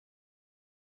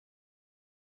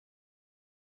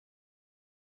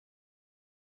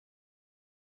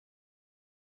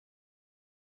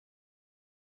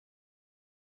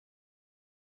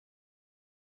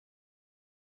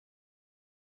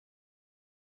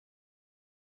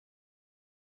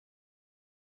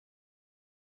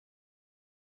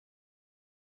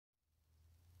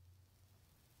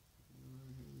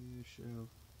show.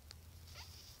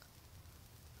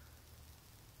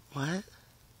 What?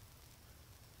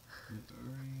 The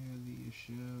Armadillo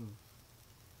show.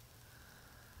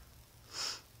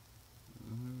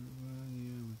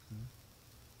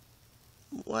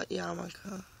 What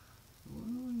yarmulke?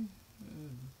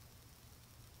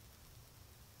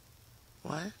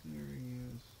 What? There he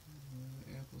is.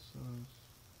 Applesauce.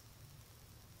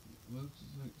 Looks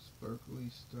like sparkly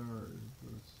stars,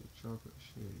 but it's a chocolate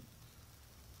shake.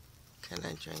 Can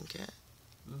I drink it?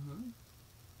 Uh-huh.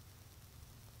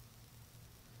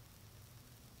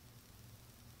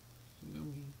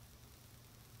 Yummy.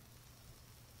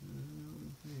 We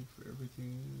paid for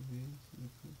everything in advance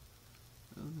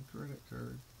on the credit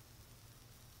card.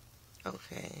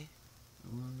 Okay. I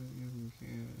wanted to give him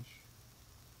cash,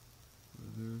 but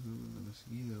there's them in the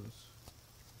mosquitoes.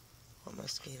 What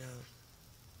mosquitoes?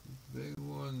 The big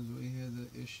ones we had the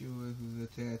issue with the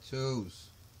tattoos.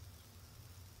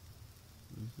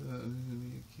 We thought it was going to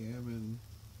be a cabin.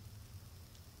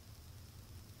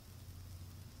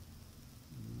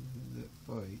 We had that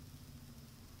fight.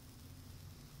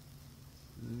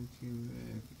 And then it came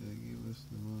back and they gave us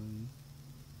the money.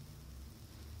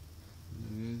 And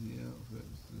there's the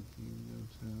outfits that came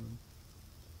downtown.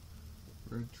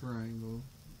 Red triangle,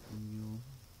 and you'll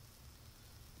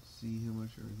see how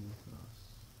much everything costs.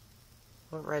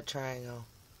 What red triangle?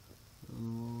 On the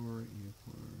lower right hand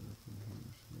corner up in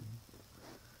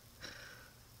here.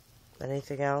 So.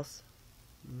 Anything else?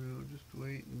 No, just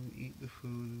wait and eat the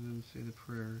food and then say the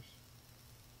prayers.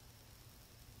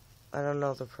 I don't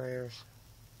know the prayers.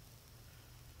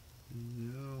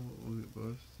 No, we'll get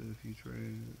busted if you try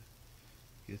to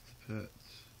get the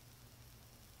pets.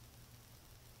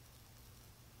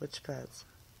 Which pets?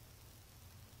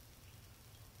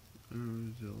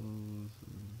 Armadillos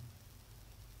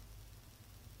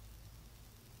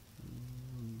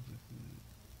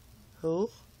Who?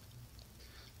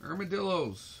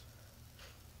 Armadillos.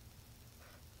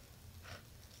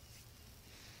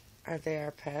 Are they our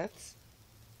pets?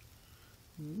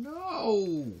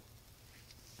 No.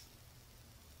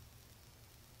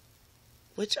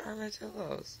 Which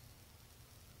armadillos?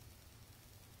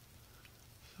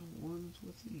 The ones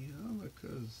with the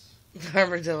yarmulkes. The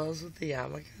armadillos with the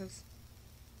yarmulkes?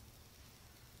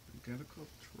 I gotta call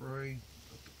Troy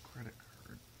with the credit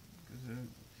card because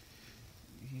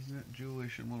he's not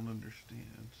Jewish and won't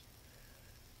understand.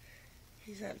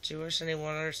 He's not Jewish and he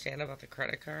won't understand about the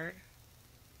credit card?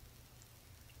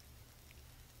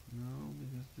 No,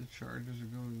 because the charges are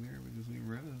going there because we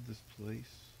rented this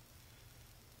place.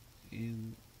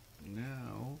 And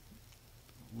now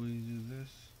we do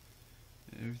this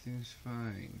and everything's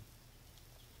fine.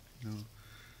 No,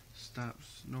 stop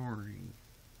snoring.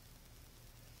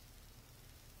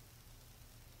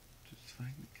 Just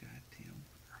find the goddamn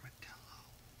armadillo.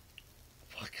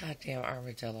 What goddamn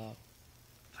armadillo?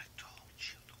 I told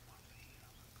you the one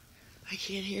with I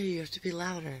can't hear you. You have to be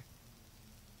louder.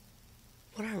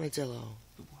 What armadillo?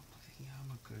 the one with the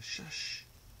yarmulke. Shush.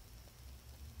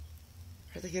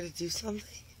 Are they gonna do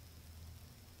something?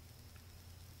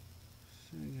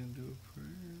 Sing and do a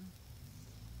prayer.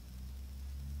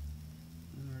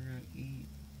 And we're gonna eat.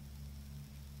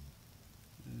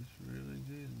 It's really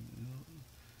good.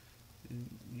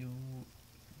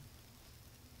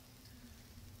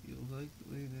 You'll like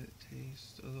the way that it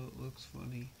tastes, although it looks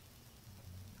funny.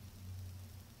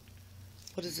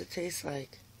 What does it taste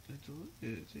like?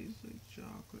 It tastes like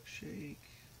chocolate shake.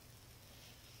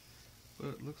 But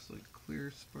it looks like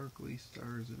clear, sparkly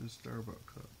stars in a Starbucks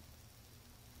cup.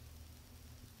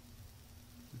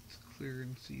 It's clear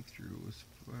and see-through with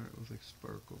like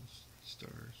sparkles,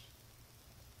 stars.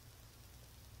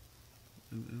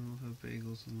 And it'll have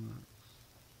bagels and lox.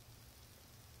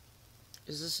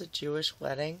 Is this a Jewish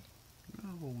wedding?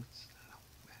 No, it's not a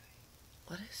wedding.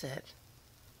 What is it?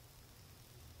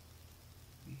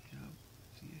 We have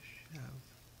the chef.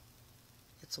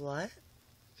 It's what?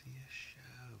 The chef.